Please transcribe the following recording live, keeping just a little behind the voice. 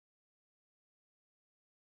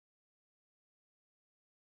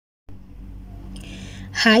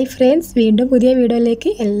Hi friends, വീണ്ടും പുതിയ വീഡിയോയിലേക്ക്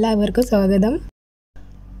എല്ലാവർക്കും സ്വാഗതം.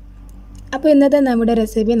 അപ്പോൾ ഇന്നത്തെ നമ്മുടെ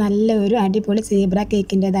റെസിപ്പി നല്ലൊരു അടിപൊളി സീബ്ര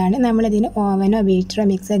കേക്കിൻ്റെതാണ്. നമ്മളിതിന് ഓവനോ ബീറ്ററോ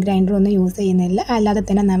മിക്സർ ഗ്രൈൻഡറോ ഒന്നും യൂസ് ചെയ്യുന്നില്ല. അല്ലാതെ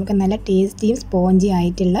തന്നെ നമുക്ക് നല്ല ടേസ്റ്റിയും സ്പോഞ്ചി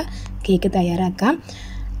ആയിട്ടുള്ള കേക്ക് തയ്യാറാക്കാം.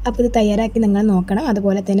 അപ്പോൾ ഇത് തയ്യാറാക്കി നിങ്ങൾ നോക്കണം.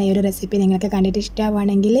 അതുപോലെ തന്നെ ഈ ഒരു റെസിപ്പി നിങ്ങൾക്ക് കണ്ടിട്ട്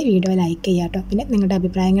ഇഷ്ടമാണെങ്കിൽ വീഡിയോ ലൈക്ക് ചെയ്യാം കേട്ടോ. പിന്നെ നിങ്ങളുടെ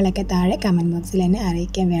അഭിപ്രായങ്ങളൊക്കെ താഴെ കമൻറ്റ് ബോക്സിൽ തന്നെ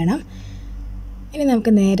അറിയിക്കാൻ വേണം. ഇനി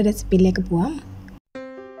നമുക്ക് നേരെ റെസിപ്പിയിലേക്ക് പോവാം.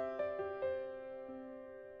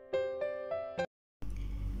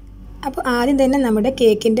 അപ്പോൾ ആദ്യം തന്നെ നമ്മുടെ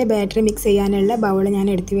കേക്കിൻ്റെ ബാറ്ററി മിക്സ് ചെയ്യാനുള്ള ബൗൾ ഞാൻ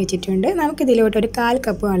എടുത്ത് വെച്ചിട്ടുണ്ട്. നമുക്കിതിലോട്ട് ഒരു 1/4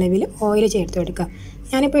 കപ്പ് അളവിൽ ഓയിൽ ചേർത്ത് കൊടുക്കാം.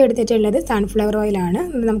 ഞാനിപ്പോൾ എടുത്തിട്ടുള്ളത് സൺഫ്ലവർ ഓയിലാണ്.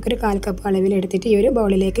 നമുക്കൊരു 1/4 കപ്പ് അളവിൽ എടുത്തിട്ട് ഈ ഒരു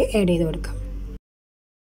ബൗളിലേക്ക് ആഡ് ചെയ്ത് കൊടുക്കാം.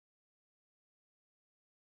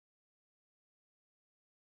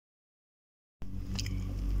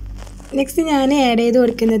 നെക്സ്റ്റ് ഞാൻ ആഡ് ചെയ്ത്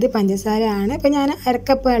കൊടുക്കുന്നത് പഞ്ചസാര ആണ്. അപ്പോൾ ഞാൻ 1/2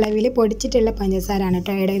 കപ്പ് അളവിൽ പൊടിച്ചിട്ടുള്ള പഞ്ചസാര ആണ്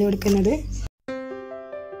കേട്ടോ ആഡ് ചെയ്ത് കൊടുക്കുന്നത്.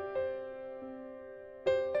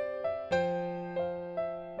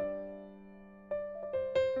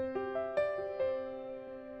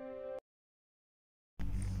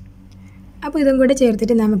 അപ്പോൾ ഇതും കൂടെ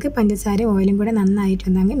ചേർത്തിട്ട് നമുക്ക് പഞ്ചസാര ഓയിലും കൂടെ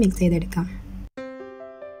നന്നായിട്ടൊന്നങ്ങ് മിക്സ് ചെയ്തെടുക്കാം.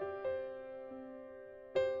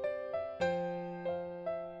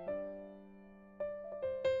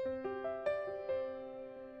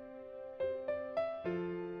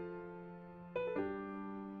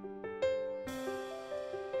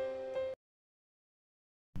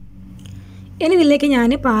 ഇനി ഇതിലേക്ക്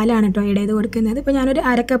ഞാൻ പാലാണ് കേട്ടോ ആഡ് ചെയ്ത് കൊടുക്കുന്നത്. ഇപ്പോൾ ഞാനൊരു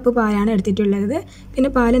 1/2 കപ്പ് പാലാണ് എടുത്തിട്ടുള്ളത്.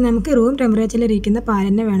 പിന്നെ പാല് നമുക്ക് റൂം ടെമ്പറേച്ചറിൽ ഇരിക്കുന്ന പാൽ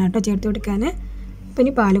തന്നെ വേണം കേട്ടോ ചേർത്ത് കൊടുക്കാൻ. അപ്പോൾ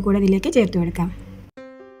ഇനി പാല് കൂടെ ഇതിലേക്ക് ചേർത്ത് കൊടുക്കാം.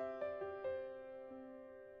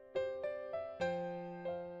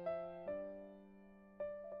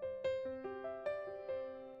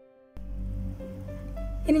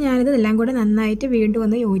 ഇനി ഞാനിത് എല്ലാം കൂടെ നന്നായിട്ട് വീണ്ടും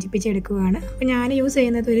ഒന്ന് യോജിപ്പിച്ചെടുക്കുകയാണ്. അപ്പോൾ ഞാൻ യൂസ്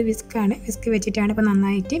ചെയ്യുന്നത് ഒരു വിസ്ക്കാണ്. വിസ്ക് വെച്ചിട്ടാണ് ഇപ്പോൾ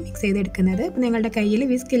നന്നായിട്ട് മിക്സ് ചെയ്തെടുക്കുന്നത്. അപ്പോൾ നിങ്ങളുടെ കയ്യിൽ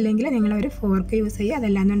വിസ്ക് ഇല്ലെങ്കിൽ നിങ്ങളൊരു ഫോർക്ക് യൂസ് ചെയ്യുക.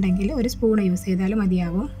 അതല്ലാന്നുണ്ടെങ്കിൽ ഒരു സ്പൂൺ യൂസ് ചെയ്താലും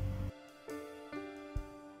മതിയാവും.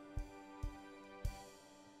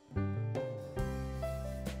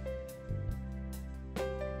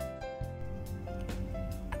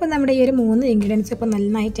 അപ്പോൾ നമ്മുടെ ഈ ഒരു 3 ഇൻഗ്രീഡിയൻസ് ഇപ്പോൾ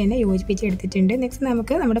നന്നായിട്ട് തന്നെ യോജിപ്പിച്ചെടുത്തിട്ടുണ്ട്. നെക്സ്റ്റ്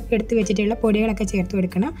നമുക്ക് നമ്മുടെ എടുത്ത് വെച്ചിട്ടുള്ള പൊടികളൊക്കെ ചേർത്ത്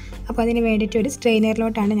കൊടുക്കണം. അപ്പോൾ അതിന് വേണ്ടിയിട്ട് ഒരു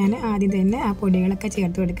സ്ട്രെയിനറിലോട്ടാണ് ഞാൻ ആദ്യം തന്നെ ആ പൊടികളൊക്കെ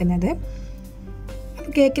ചേർത്ത് കൊടുക്കുന്നത്.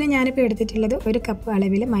 അപ്പോൾ കേക്കിന് ഞാനിപ്പോൾ എടുത്തിട്ടുള്ളത് 1 കപ്പ്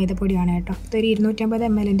അളവിൽ മൈദപ്പൊടിയാണ് കേട്ടോ. ഇതൊരു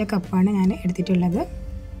 250 ml കപ്പാണ് ഞാൻ എടുത്തിട്ടുള്ളത്.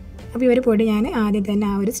 അപ്പോൾ ഈ ഒരു പൊടി ഞാൻ ആദ്യം തന്നെ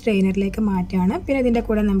ആ ഒരു സ്ട്രെയിനറിലേക്ക് മാറ്റുകയാണ്. പിന്നെ ഇതിൻ്റെ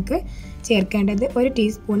കൂടെ നമുക്ക് ചേർക്കേണ്ടത് 1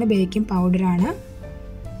 ടീസ്പൂൺ ബേക്കിംഗ് പൗഡറാണ്.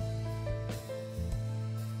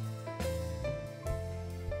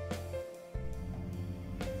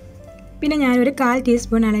 പിന്നെ ഞാനൊരു 1/4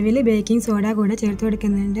 ടീസ്പൂൺ അളവിൽ ബേക്കിംഗ് സോഡ കൂടെ ചേർത്ത്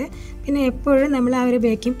കൊടുക്കുന്നുണ്ട്. പിന്നെ എപ്പോഴും നമ്മൾ ആ ഒരു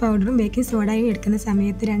ബേക്കിംഗ് പൗഡറും ബേക്കിംഗ് സോഡയും എടുക്കുന്ന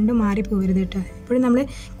സമയത്ത് രണ്ടും മാറി പോകരുത് കേട്ടോ. എപ്പോഴും നമ്മൾ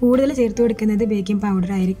കൂടുതൽ ചേർത്ത് കൊടുക്കുന്നത് ബേക്കിംഗ്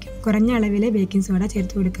പൗഡർ ആയിരിക്കും. കുറഞ്ഞ അളവിൽ ബേക്കിംഗ് സോഡ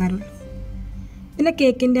ചേർത്ത് കൊടുക്കാറുള്ളൂ. പിന്നെ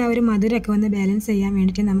കേക്കിൻ്റെ ആ ഒരു മധുരമൊക്കെ ഒന്ന് ബാലൻസ് ചെയ്യാൻ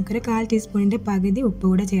വേണ്ടിയിട്ട് നമുക്കൊരു 1/4 ടീസ്പൂണിൻ്റെ പകുതി ഉപ്പ്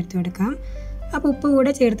കൂടെ ചേർത്ത് കൊടുക്കാം. അപ്പോൾ ഉപ്പ്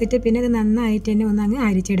കൂടെ ചേർത്തിട്ട് പിന്നെ ഇത് നന്നായിട്ട് തന്നെ ഒന്നങ്ങ്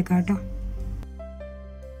അരിച്ചെടുക്കാം കേട്ടോ.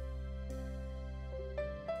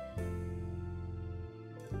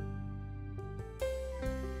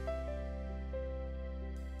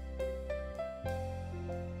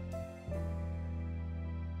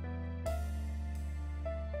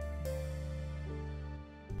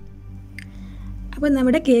 അപ്പോൾ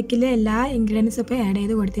നമ്മുടെ കേക്കിലെ എല്ലാ ഇൻഗ്രീഡിയൻസും ഇപ്പോൾ ആഡ്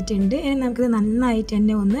ചെയ്ത് കൊടുത്തിട്ടുണ്ട്. ഇനി നമുക്കിത് നന്നായിട്ട്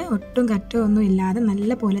തന്നെ ഒന്ന് ഒട്ടും കട്ടോ ഒന്നും ഇല്ലാതെ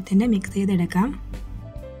നല്ല പോലെ തന്നെ മിക്സ് ചെയ്തെടുക്കാം.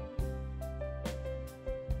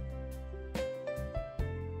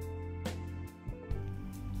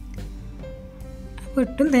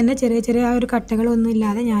 ഒട്ടും തന്നെ ചെറിയ ആ ഒരു കട്ടകളൊന്നും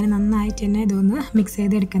ഇല്ലാതെ ഞാൻ നന്നായിട്ട് തന്നെ ഇതൊന്ന് മിക്സ്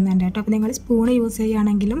ചെയ്തെടുക്കുന്നുണ്ട് കേട്ടോ. അപ്പോൾ നിങ്ങൾ സ്പൂൺ യൂസ്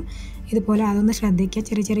ചെയ്യുകയാണെങ്കിലും ഇതുപോലെ അതൊന്ന്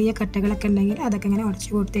ശ്രദ്ധിക്കുക. ചെറിയ കട്ടകളൊക്കെ ഉണ്ടെങ്കിൽ അതൊക്കെ ഇങ്ങനെ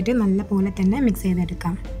ഉടച്ചു കൊടുത്തിട്ട് നല്ല പോലെ തന്നെ മിക്സ്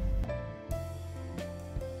ചെയ്തെടുക്കാം.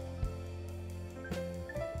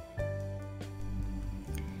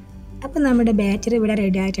 അപ്പോൾ നമ്മുടെ ബാറ്റർ ഇവിടെ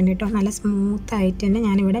റെഡി ആയിട്ടുണ്ട് കേട്ടോ. നല്ല സ്മൂത്തായിട്ട് തന്നെ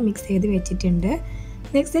ഞാനിവിടെ മിക്സ് ചെയ്ത് വെച്ചിട്ടുണ്ട്.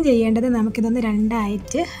 നെക്സ്റ്റ് ചെയ്യേണ്ടത് നമുക്കിതൊന്ന് 2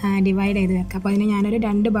 ആയിട്ട് ഡിവൈഡ് ചെയ്ത് വെക്കാം. അപ്പോൾ അതിന് ഞാനൊരു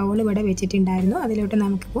 2 ബൗൾ ഇവിടെ വെച്ചിട്ടുണ്ടായിരുന്നു. അതിലോട്ട്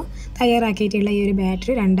നമുക്കിപ്പോൾ തയ്യാറാക്കിയിട്ടുള്ള ഈ ഒരു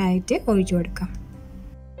ബാറ്റർ 2 ആയിട്ട് ഒഴിച്ചു കൊടുക്കാം.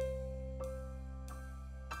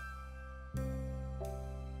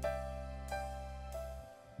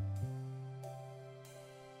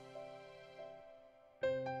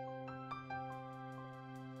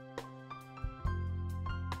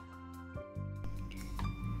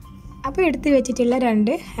 അപ്പോൾ എടുത്ത് വെച്ചിട്ടുള്ള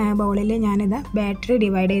 2 ബൗളിൽ ഞാനിതാ ബാറ്ററി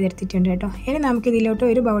ഡിവൈഡ് ചെയ്തെടുത്തിട്ടുണ്ട് കേട്ടോ. ഇനി നമുക്കിതിലോട്ട്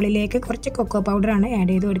ഒരു ബൗളിലേക്ക് കുറച്ച് കൊക്കോ പൗഡറാണ് ആഡ്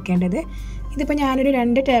ചെയ്ത് കൊടുക്കേണ്ടത്. ഇതിപ്പോൾ ഞാനൊരു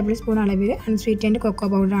 2 ടേബിൾ സ്പൂൺ അളവിൽ അൺസ്വീറ്റൻഡ് കൊക്കോ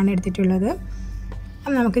പൗഡറാണ് എടുത്തിട്ടുള്ളത്.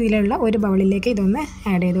 അപ്പോൾ നമുക്കിതിലുള്ള ഒരു ബൗളിലേക്ക് ഇതൊന്ന്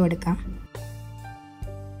ആഡ് ചെയ്ത് കൊടുക്കാം.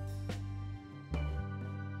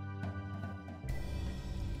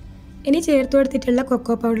 ഇനി ചേർത്ത് കൊടുത്തിട്ടുള്ള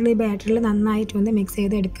കൊക്കോ പൗഡർ ഈ ബാറ്ററിൽ നന്നായിട്ടൊന്ന് മിക്സ്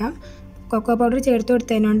ചെയ്തെടുക്കാം. കൊക്കോ പൗഡർ ചേർത്ത്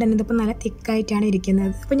കൊടുത്തതിനോണ്ട് തന്നെ ഇതിപ്പോൾ നല്ല തിക്കായിട്ടാണ്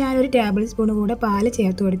ഇരിക്കുന്നത്. അപ്പോൾ ഞാനൊരു ടേബിൾ സ്പൂൺ കൂടെ പാല്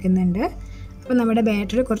ചേർത്ത് കൊടുക്കുന്നുണ്ട്. അപ്പോൾ നമ്മുടെ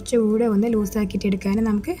ബാറ്ററി കുറച്ചുകൂടെ ഒന്ന് ലൂസാക്കിയിട്ട് എടുക്കാൻ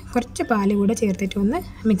നമുക്ക് കുറച്ച് പാല് കൂടെ ചേർത്തിട്ട് ഒന്ന്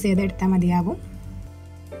മിക്സ് ചെയ്തെടുത്താൽ മതിയാവും.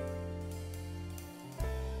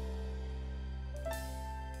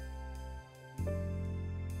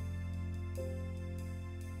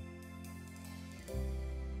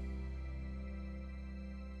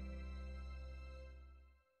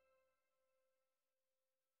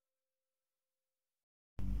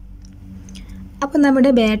 അപ്പോൾ നമ്മുടെ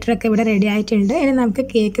ബാറ്ററൊക്കെ ഇവിടെ റെഡി ആയിട്ടുണ്ട്. ഇനി നമുക്ക്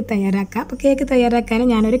കേക്ക് തയ്യാറാക്കാം. അപ്പോൾ കേക്ക് തയ്യാറാക്കാൻ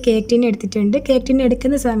ഞാനൊരു കേക്ക് ടിൻ എടുത്തിട്ടുണ്ട്. കേക്ക് ടിൻ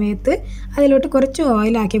എടുക്കുന്ന സമയത്ത് അതിലോട്ട് കുറച്ച്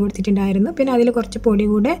ഓയിലാക്കി കൊടുത്തിട്ടുണ്ടായിരുന്നു. പിന്നെ അതിൽ കുറച്ച് പൊടി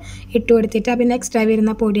കൂടെ ഇട്ട് കൊടുത്തിട്ട് പിന്നെ എക്സ്ട്രാ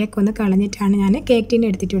വരുന്ന പൊടിയൊക്കെ ഒന്ന് കളഞ്ഞിട്ടാണ് ഞാൻ കേക്ക് ടിൻ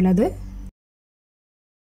എടുത്തിട്ടുള്ളത്.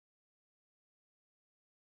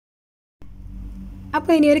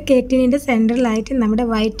 അപ്പോൾ ഇനി ഒരു കേക്ക് ടിന്നിൻ്റെ സെൻറ്ററിലായിട്ട് നമ്മുടെ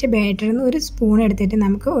വൈറ്റ് ബാറ്ററിൽ നിന്ന് ഒരു സ്പൂൺ എടുത്തിട്ട്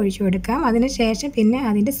നമുക്ക് ഒഴിച്ചു കൊടുക്കാം. അതിനുശേഷം പിന്നെ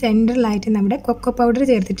അതിൻ്റെ സെൻറ്ററിലായിട്ട് നമ്മുടെ കൊക്കോ പൗഡർ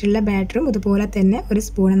ചേർത്തിട്ടുള്ള ബാറ്ററും ഇതുപോലെ തന്നെ ഒരു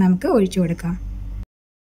സ്പൂൺ നമുക്ക് ഒഴിച്ചു കൊടുക്കാം.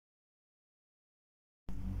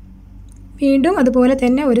 വീണ്ടും അതുപോലെ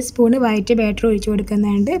തന്നെ ഒരു സ്പൂണ് വൈറ്റ് ബാറ്റർ ഒഴിച്ചു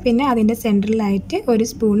കൊടുക്കുന്നുണ്ട്. പിന്നെ അതിൻ്റെ സെൻറ്ററിലായിട്ട് ഒരു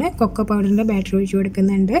സ്പൂണ് കൊക്കോ പൗഡറിൻ്റെ ബാറ്റർ ഒഴിച്ചു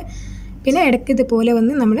കൊടുക്കുന്നുണ്ട്. പിന്നെ ഇടയ്ക്ക് ഇതുപോലെ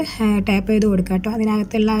ഒന്ന് നമ്മൾ ടാപ്പ് ചെയ്ത് കൊടുക്കാം കേട്ടോ.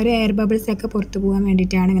 അതിനകത്തുള്ള ഒരു എയർ ബബിൾസൊക്കെ പുറത്ത് പോകാൻ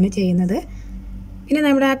വേണ്ടിയിട്ടാണ് ഇങ്ങനെ ചെയ്യുന്നത്. പിന്നെ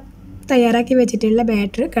നമ്മുടെ തയ്യാറാക്കി വെച്ചിട്ടുള്ള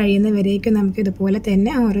ബാറ്റർ കഴിയുന്നവരേക്കും നമുക്ക് ഇതുപോലെ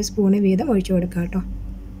തന്നെ ഓരോ സ്പൂണ് വീതം ഒഴിച്ചു കൊടുക്കാം കേട്ടോ.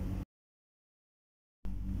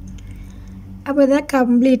 അപ്പോൾ ഇത്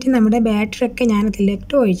കംപ്ലീറ്റ് നമ്മുടെ ബാറ്ററൊക്കെ ഞാൻ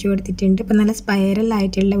അതിലേക്ക് ഒഴിച്ചു കൊടുത്തിട്ടുണ്ട്. ഇപ്പോൾ നല്ല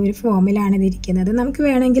സ്പൈറലായിട്ടുള്ള ഒരു ഫോമിലാണ് ഇതിരിക്കുന്നത്. നമുക്ക്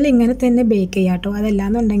വേണമെങ്കിൽ ഇങ്ങനെ തന്നെ ബേക്ക് ചെയ്യാം കേട്ടോ.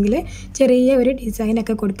 അതല്ലാന്നുണ്ടെങ്കിൽ ചെറിയ ഒരു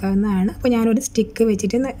ഡിസൈനൊക്കെ കൊടുക്കാവുന്നതാണ്. അപ്പോൾ ഞാനൊരു സ്റ്റിക്ക്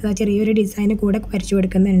വെച്ചിട്ട് ചെറിയൊരു ഡിസൈൻ കൂടെ വരച്ചു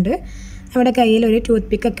കൊടുക്കുന്നുണ്ട്. നമ്മുടെ കയ്യിൽ ഒരു ടൂത്ത്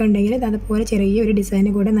പിക്കൊക്കെ ഉണ്ടെങ്കിൽ അതുപോലെ ചെറിയൊരു ഡിസൈൻ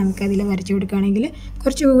കൂടെ നമുക്കതിൽ വരച്ചു കൊടുക്കുകയാണെങ്കിൽ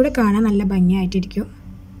കുറച്ചുകൂടെ കാണാൻ നല്ല ഭംഗിയായിട്ടിരിക്കും.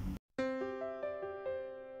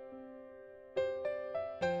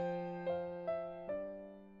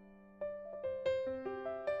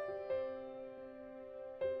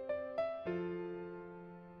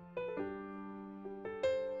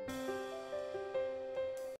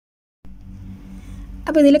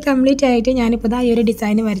 അപ്പോൾ ഇതിൽ കംപ്ലീറ്റ് ആയിട്ട് ഞാനിപ്പോൾ ഈ ഒരു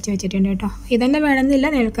ഡിസൈൻ വരച്ച് വെച്ചിട്ടുണ്ട് കേട്ടോ. ഇതന്നെ വേണമെന്നില്ല,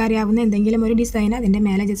 നിങ്ങൾക്കറിയാവുന്ന എന്തെങ്കിലും ഒരു ഡിസൈൻ അതിൻ്റെ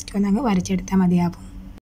മേലെ ജസ്റ്റ് ഒന്ന് അങ്ങ് വരച്ചെടുത്താൽ മതിയാവും.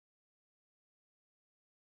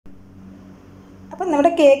 അപ്പോൾ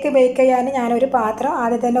നമ്മുടെ കേക്ക് ബേക്ക് ചെയ്യാൻ ഞാനൊരു പാത്രം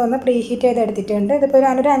ആദ്യം തന്നെ ഒന്ന് പ്രീ ഹീറ്റ് ചെയ്തെടുത്തിട്ടുണ്ട്. ഇതിപ്പോൾ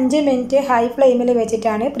ഞാനൊരു 5 മിനിറ്റ് ഹൈ ഫ്ലെയിമിൽ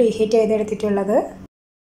വെച്ചിട്ടാണ് പ്രീ ഹീറ്റ് ചെയ്തെടുത്തിട്ടുള്ളത്.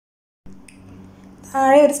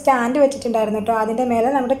 താഴെ ഒരു സ്റ്റാൻഡ് വെച്ചിട്ടുണ്ടായിരുന്നു കേട്ടോ. അതിൻ്റെ മേലെ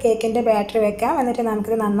നമ്മുടെ കേക്കിൻ്റെ ബാറ്ററി വെക്കാം. എന്നിട്ട്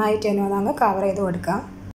നമുക്കിത് നന്നായിട്ട് തന്നെ ഒന്ന് കവർ ചെയ്ത് കൊടുക്കാം.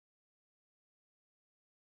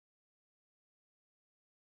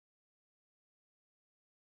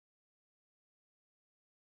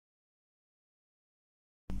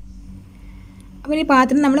 അപ്പോൾ ഈ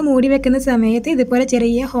പാത്രം നമ്മൾ മൂടി വെക്കുന്ന സമയത്ത് ഇതുപോലെ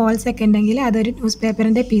ചെറിയ ഹോൾസ് ഒക്കെ ഉണ്ടെങ്കിൽ അതൊരു ന്യൂസ്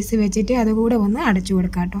പേപ്പറിൻ്റെ പീസ് വെച്ചിട്ട് അതുകൂടെ ഒന്ന് അടച്ചു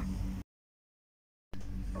കൊടുക്കാം കേട്ടോ.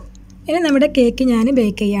 ഇനി നമ്മുടെ കേക്ക് ഞാൻ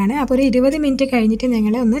ബേക്ക് ചെയ്യാണ്. അപ്പോൾ ഒരു 20 മിനിറ്റ് കഴിഞ്ഞിട്ട്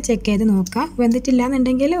നിങ്ങൾ ഒന്ന് ചെക്ക് ചെയ്ത് നോക്കുക. വെന്തിട്ടില്ല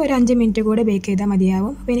എന്നുണ്ടെങ്കിൽ ഒരു 5 മിനിറ്റ് കൂടെ ബേക്ക് ചെയ്താൽ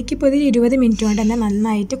മതിയാവും. അപ്പോൾ എനിക്കിപ്പോൾ ഒരു 20 മിനിറ്റ് കൊണ്ട് തന്നെ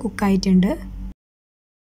നന്നായിട്ട് കുക്കായിട്ടുണ്ട്.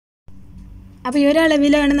 അപ്പോൾ ഈ ഒരു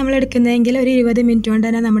അളവിലാണ് നമ്മൾ എടുക്കുന്നതെങ്കിൽ ഒരു 20 മിനിറ്റ് കൊണ്ട്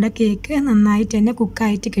തന്നെ നമ്മുടെ കേക്ക് നന്നായിട്ട് തന്നെ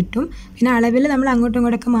കുക്കായിട്ട് കിട്ടും. പിന്നെ അളവിൽ നമ്മൾ അങ്ങോട്ടും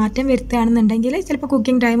ഇങ്ങോട്ടൊക്കെ മാറ്റം വരുത്തുകയാണെന്നുണ്ടെങ്കിൽ ചിലപ്പോൾ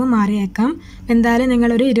കുക്കിംഗ് ടൈം മാറിയേക്കാം. എന്തായാലും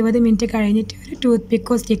നിങ്ങളൊരു 20 മിനിറ്റ് കഴിഞ്ഞിട്ട് ഒരു ടൂത്ത്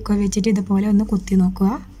പിക്കോ സ്റ്റിക്കോ വെച്ചിട്ട് ഇതുപോലെ ഒന്ന് കുത്തി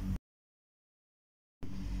നോക്കുക.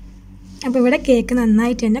 അപ്പോൾ ഇവിടെ കേക്ക്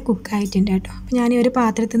നന്നായിട്ട് തന്നെ കുക്കായിട്ടുണ്ട് കേട്ടോ. അപ്പോൾ ഞാൻ ഈ ഒരു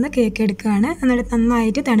പാത്രത്തിൽ നിന്ന് കേക്ക് എടുക്കുകയാണ്. എന്നിട്ട്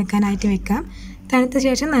നന്നായിട്ട് തണുക്കാനായിട്ട് വെക്കാം. തണുത്ത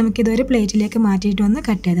ശേഷം നമുക്കിതൊരു പ്ലേറ്റിലേക്ക് മാറ്റിയിട്ട് ഒന്ന്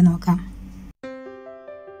കട്ട് ചെയ്ത് നോക്കാം.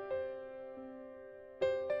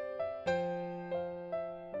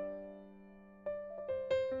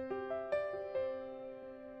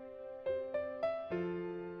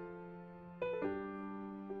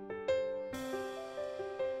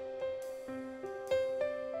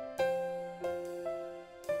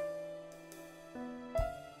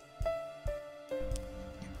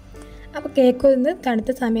 അപ്പോൾ കേക്ക് ഒന്ന്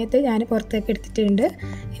തണുത്ത സമയത്ത് ഞാൻ പുറത്തേക്ക് എടുത്തിട്ടുണ്ട്.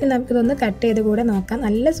 ഇനി നമുക്കിതൊന്ന് കട്ട് ചെയ്ത് കൂടെ നോക്കാം.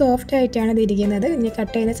 നല്ല സോഫ്റ്റ് ആയിട്ടാണ് ഇത് ഇരിക്കുന്നത്. ഇനി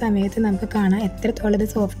കട്ട് ചെയ്യുന്ന സമയത്ത് നമുക്ക് കാണാം എത്രത്തോളം ഇത്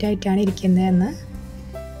സോഫ്റ്റ് ആയിട്ടാണ് ഇരിക്കുന്നതെന്ന്.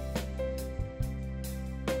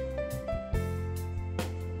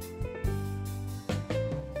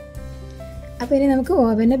 അപ്പോൾ ഇനി നമുക്ക്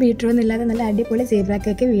ഓവനോ ബീറ്ററൊന്നും ഇല്ലാതെ നല്ല അടിപൊളി സീബ്ര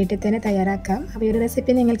കേക്ക് വീട്ടിൽ തന്നെ തയ്യാറാക്കാം. അപ്പോൾ ഈ ഒരു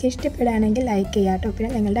റെസിപ്പി നിങ്ങൾക്ക് ഇഷ്ടപ്പെടുകയാണെങ്കിൽ ലൈക്ക് ചെയ്യുക കേട്ടോ.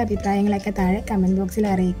 പിന്നെ നിങ്ങളുടെ അഭിപ്രായങ്ങളൊക്കെ താഴെ കമൻറ്റ് ബോക്സിൽ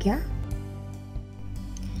അറിയിക്കുക.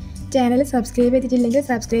 ചാനൽ സബ്സ്ക്രൈബ് ചെയ്തിട്ടില്ലെങ്കിൽ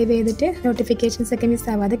സബ്സ്ക്രൈബ് ചെയ്തിട്ട് നോട്ടിഫിക്കേഷൻസ് ഒക്കെ മിസ്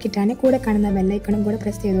ആവാതെ കിട്ടാൻ കൂടെ കാണുന്ന ബെല്ലൈക്കണും കൂടെ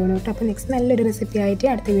പ്രസ് ചെയ്തോളൂ കേട്ടോ. അപ്പോൾ നെക്സ്റ്റ് നല്ലൊരു റെസിപ്പി ആയിട്ട്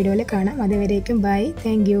അടുത്ത വീഡിയോയിൽ കാണാം. അതുവരേക്കും ബൈ,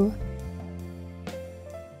 താങ്ക് യു.